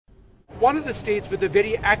one of the states with a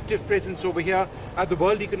very active presence over here at the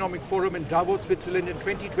World Economic Forum in Davos, Switzerland in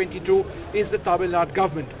 2022 is the Tamil Nadu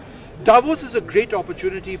government. Davos is a great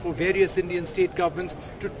opportunity for various Indian state governments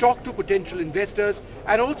to talk to potential investors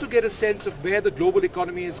and also get a sense of where the global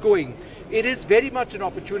economy is going. It is very much an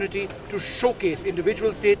opportunity to showcase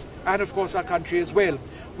individual states and of course our country as well.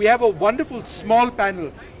 We have a wonderful small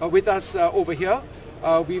panel with us over here.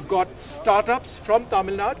 We've got startups from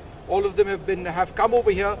Tamil Nadu. All of them have come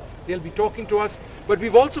over here. They'll be talking to us. But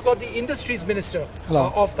we've also got the Industries Minister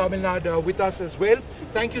of Tamil Nadu with us as well.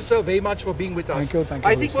 Thank you, sir, very much for being with us. Thank you. Thank you.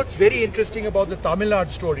 I think what's very interesting about the Tamil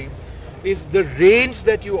Nadu story is the range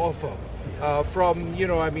that you offer from,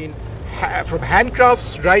 from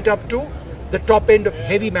handcrafts right up to the top end of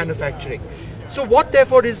heavy manufacturing. So what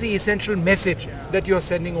therefore is the essential message that you're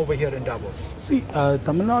sending over here in Davos? See,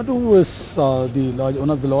 Tamil Nadu is one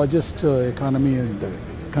of the largest economy in the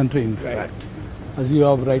country, in fact. As you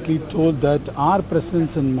have rightly told, that our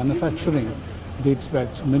presence in manufacturing dates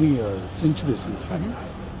back to many centuries, in fact.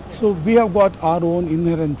 So we have got our own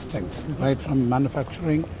inherent strengths, right, from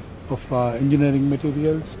manufacturing of engineering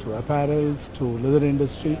materials to apparels to leather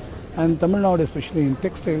industry. And Tamil Nadu, especially in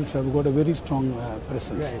textiles, have got a very strong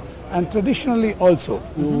presence. Right. And traditionally also,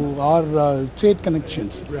 our trade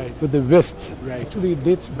connections with the West actually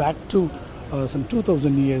dates back to some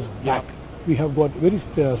 2000 years back. We have got very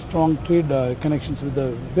strong trade connections with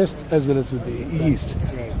the West as well as with the East.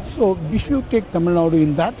 So if you take Tamil Nadu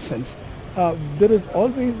in that sense, there is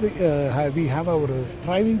always, we have our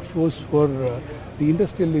driving force for the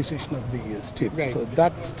industrialization of the state. So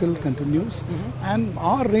that still continues. And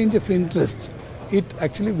our range of interests, it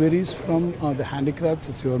actually varies from the handicrafts,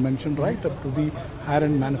 as you have mentioned, right, up to the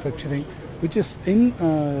higher-end manufacturing, which is in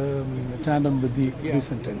tandem with the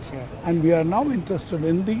recent trends. And we are now interested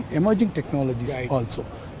in the emerging technologies also.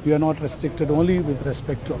 We are not restricted only with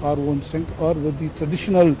respect to our own strength or with the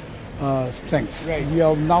traditional strengths. We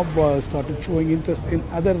have now started showing interest in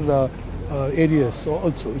other areas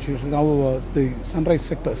also, which is now the sunrise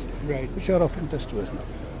sectors, which are of interest to us now.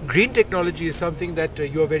 Green technology is something that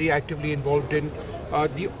you are very actively involved in.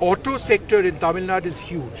 The auto sector in Tamil Nadu is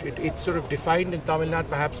huge. It's sort of defined in Tamil Nadu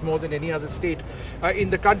perhaps more than any other state in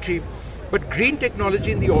the country. But green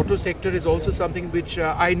technology in the auto sector is also something which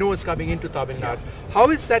I know is coming into Tamil Nadu. How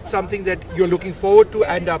is that something that you're looking forward to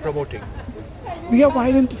and are promoting? We have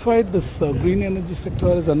identified this green energy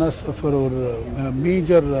sector as for our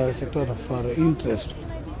major sector of our interest.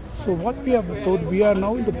 So what we have thought, we are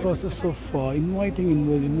now in the process of inviting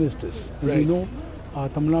investors. As you know,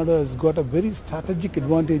 Tamil Nadu has got a very strategic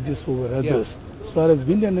advantages over others. As far as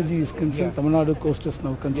wind energy is concerned, Tamil Nadu coast is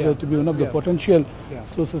now considered to be one of the potential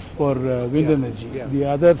sources for wind energy. The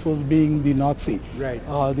other source being the North Sea.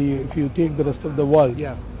 If you take the rest of the world,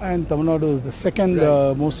 and Tamil Nadu is the second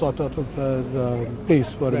most sought after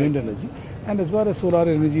place for wind energy. And as far as solar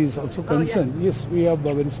energy is also concerned, yes, we have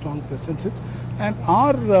a very strong presence. And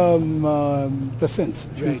our presence,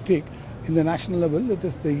 if you take in the national level, it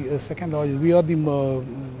is the second largest. We are the,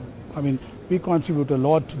 we contribute a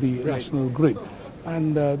lot to the national grid.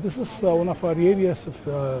 And this is one of our areas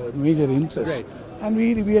of major interest. And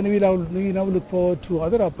we now look forward to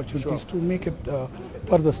other opportunities to make it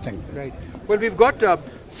further strengthened. Well, we've got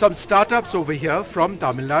some startups over here from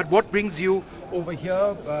Tamil Nadu. What brings you over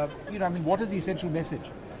here? What is the essential message?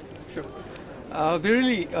 Sure. We're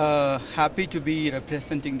really happy to be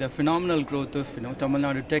representing the phenomenal growth of Tamil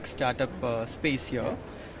Nadu tech startup space here.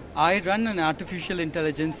 I run an artificial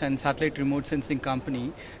intelligence and satellite remote sensing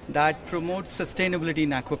company that promotes sustainability in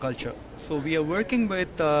aquaculture. So we are working with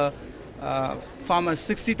farmers,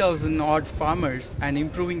 60,000 odd farmers, and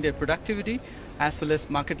improving their productivity as well as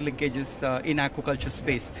market linkages in aquaculture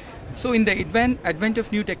space. So in the advent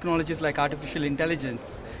of new technologies like artificial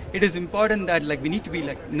intelligence, it is important that we need to be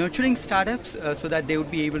nurturing startups so that they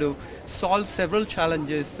would be able to solve several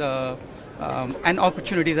challenges and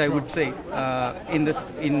opportunities, I would say, in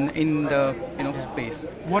the space.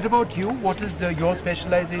 What about you? What is your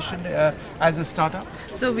specialization as a startup?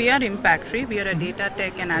 So we are Impactory. We are a data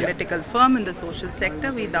tech and analytical firm in the social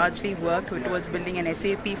sector. We largely work towards building an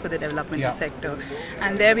SAP for the developmental sector.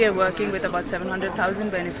 And there we are working with about 700,000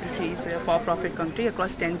 beneficiaries. We are a for-profit country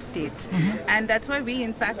across 10 states. And that's why we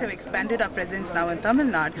in fact have expanded our presence now in Tamil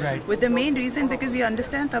Nadu with the main reason because we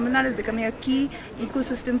understand Tamil Nadu is becoming a key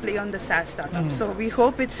ecosystem play on the SaaS startups. So we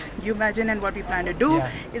hope you imagine, and what we plan to do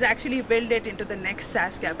is actually build it into the next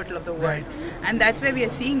SaaS capital of the world. And that's where we are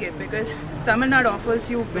seeing it, because Tamil Nadu offers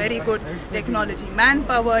you very good technology,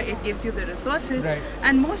 manpower, it gives you the resources,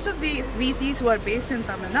 and most of the VCs who are based in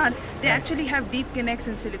Tamil Nadu, they actually have deep connects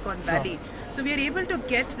in Silicon Valley. So we are able to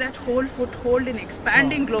get that whole foothold in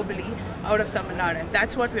expanding globally out of Tamil Nadu, and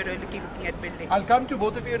that's what we're really looking at building. I'll come to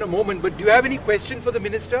both of you in a moment, but do you have any question for the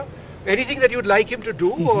Minister? Anything that you'd like him to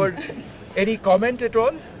do, or any comment at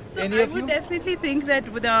all? So I would definitely think that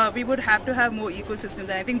we would have to have more ecosystems,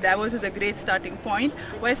 and I think Davos is a great starting point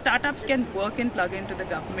where startups can work and plug into the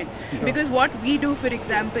government. Because what we do, for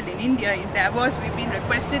example, in India, in Davos, we've been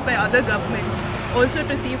requested by other governments also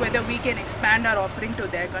to see whether we can expand our offering to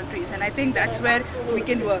their countries, and I think that's where we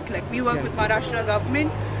can work. Like we work with Maharashtra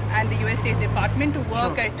government and the US State Department to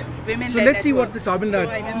work at women-led So let's see what the Tamil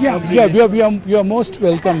Nadu... we are most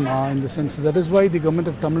welcome in the sense. That is why the government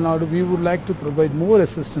of Tamil Nadu, we would like to provide more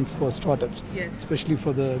assistance for startups. Especially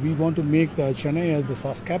for we want to make Chennai as the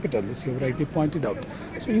SaaS capital, as you have rightly pointed out.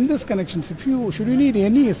 So in this connections, should you need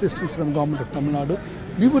any assistance from government of Tamil Nadu,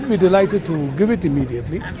 we would be delighted to give it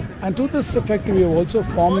immediately. And to this effect, we have also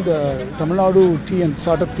formed Tamil Nadu TN,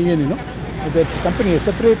 Startup TN, that's a company, a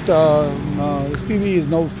separate SPV is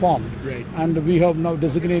now formed, and we have now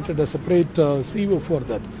designated a separate CEO for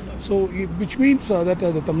that. So, which means that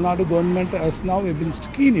the Tamil Nadu government has now a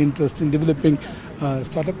keen interest in developing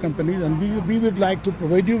startup companies, and we would like to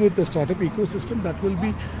provide you with a startup ecosystem that will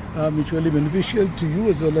be mutually beneficial to you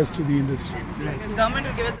as well as to the industry. The government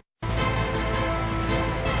will give it